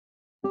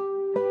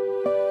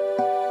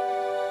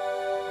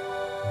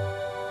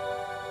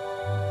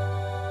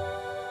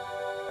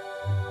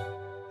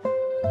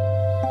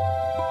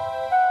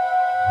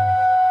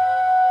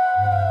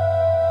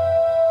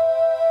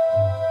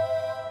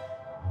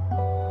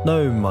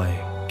Nau mai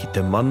ki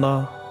te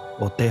mana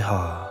o te hā.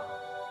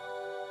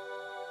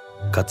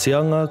 Ka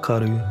tianga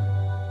karu,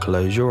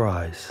 close your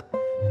eyes.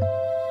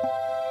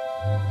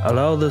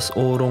 Allow this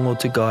ōrongo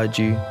to guide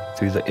you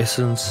through the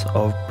essence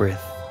of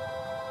breath.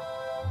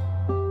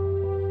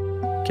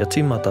 Kia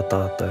tīmata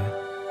tātou.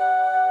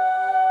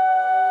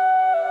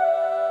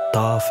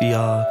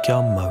 Tāwhia kia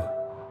mau.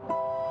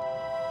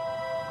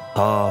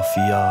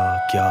 Tāwhia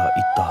kia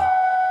ita.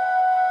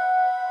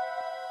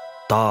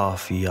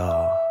 Tāwhia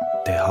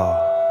te hā.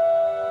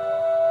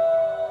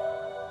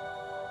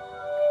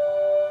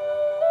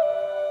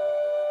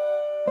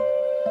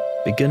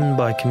 Begin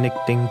by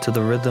connecting to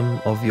the rhythm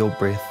of your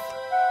breath.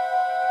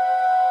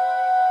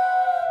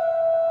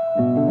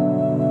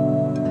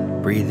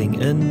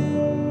 Breathing in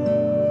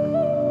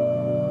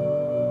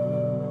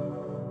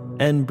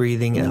and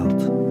breathing out.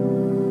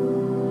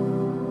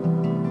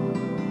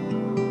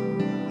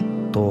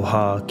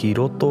 Tōhā ki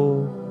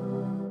roto,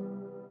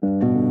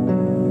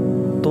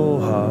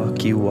 tōhā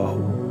ki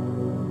waho.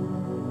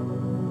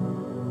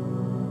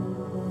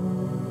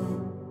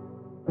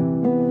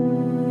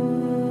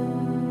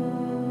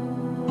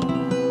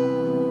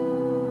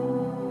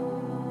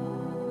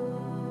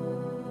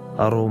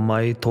 Aro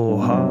mai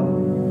tōhā,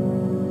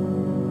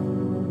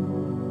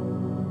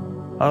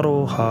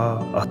 aroha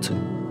atu.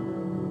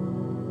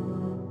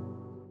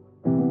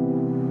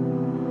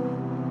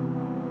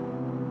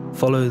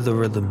 Follow the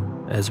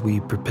rhythm as we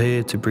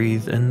prepare to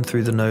breathe in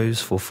through the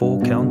nose for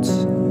 4 counts,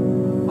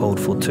 hold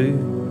for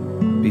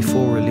 2,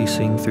 before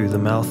releasing through the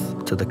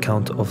mouth to the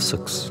count of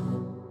 6.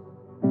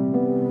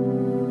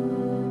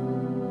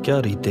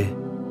 Kia rite.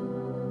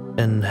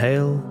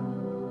 Inhale,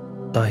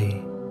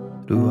 tahi,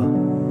 rua,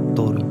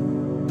 toru,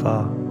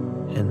 wha,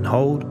 and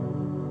hold,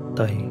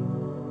 tahi,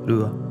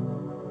 rua.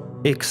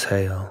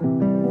 Exhale,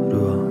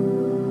 rua,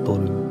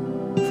 toru,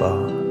 wha,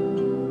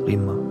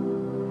 rima,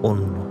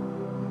 ono.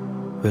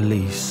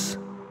 Release,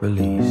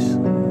 release,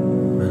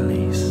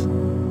 release.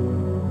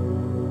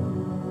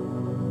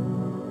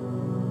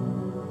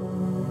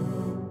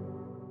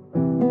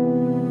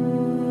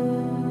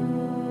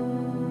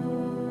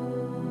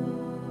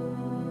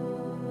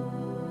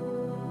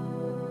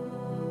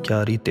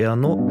 Kia rite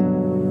anō.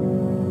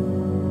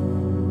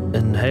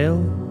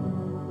 Inhale,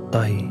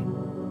 tahi,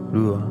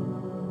 rua,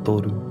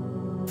 toru,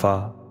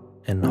 wha,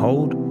 and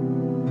hold,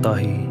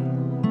 tahi,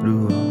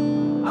 rua,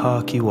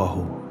 hā ki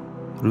waho,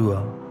 rua,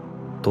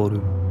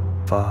 toru,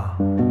 wha,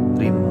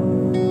 rima,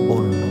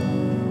 ono,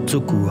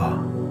 tukua,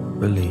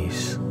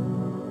 release,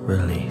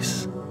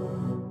 release.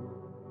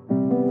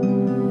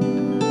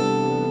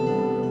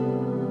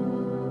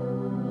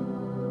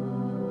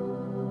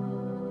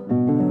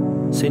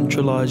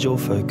 Centralize your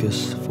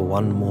focus for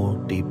one more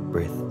deep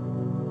breath.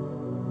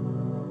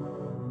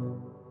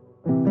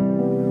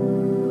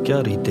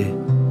 Kia rite.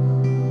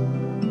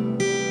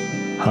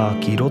 Hā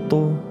ki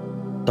roto,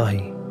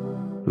 tahi,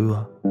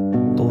 rua,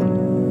 toru,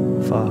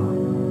 wha.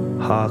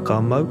 Hā ka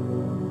mau,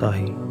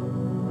 tahi,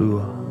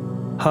 rua.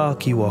 Hā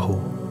ki waho,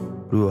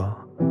 rua,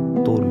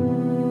 toru,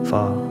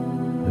 wha,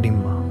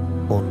 rima,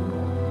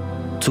 ono.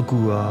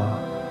 Tukua,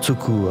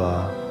 tukua,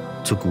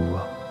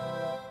 tukua.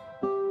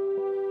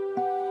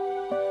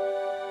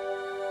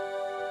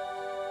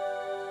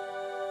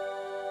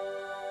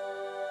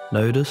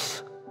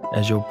 Notice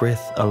as your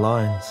breath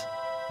aligns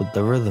with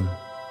the rhythm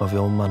of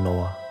your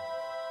manoa.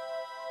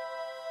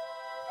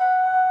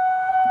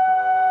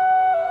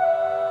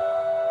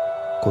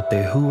 Ko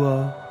te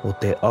hua o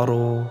te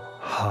aro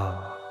hā.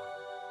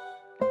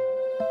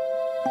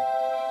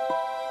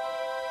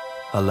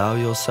 Allow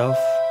yourself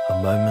a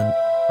moment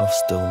of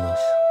stillness.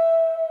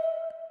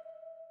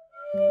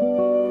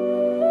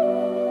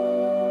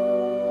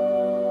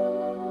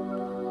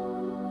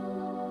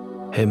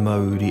 He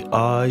Mauri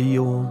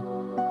āio.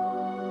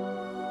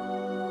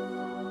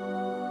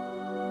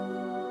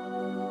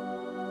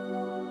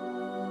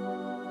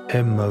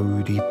 He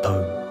Mauri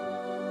tau.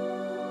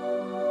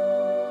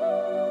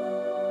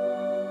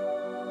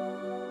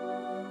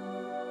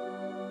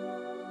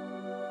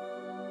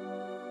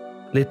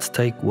 Let's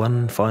take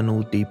one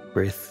final deep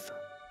breath.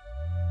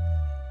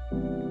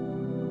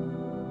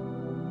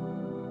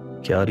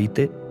 Kia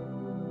rite.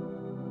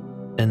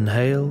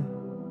 Inhale,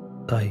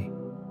 tahi,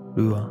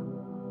 rua,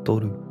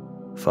 toru,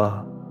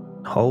 wha,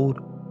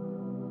 hold,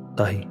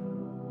 tahi,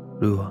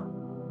 rua,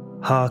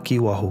 hā ki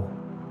waho,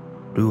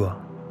 rua,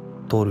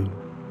 toru,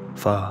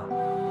 wha,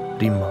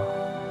 rima,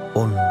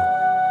 ono.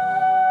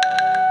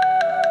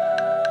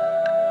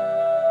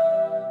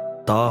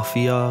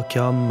 Tāwhia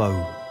kia mau.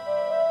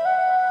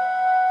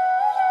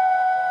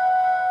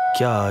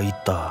 Kia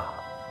ita.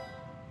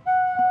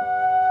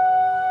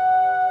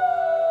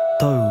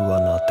 Tau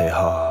ana te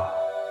hā.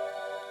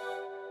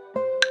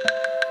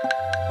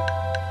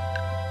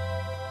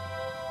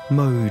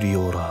 Mauri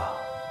ora.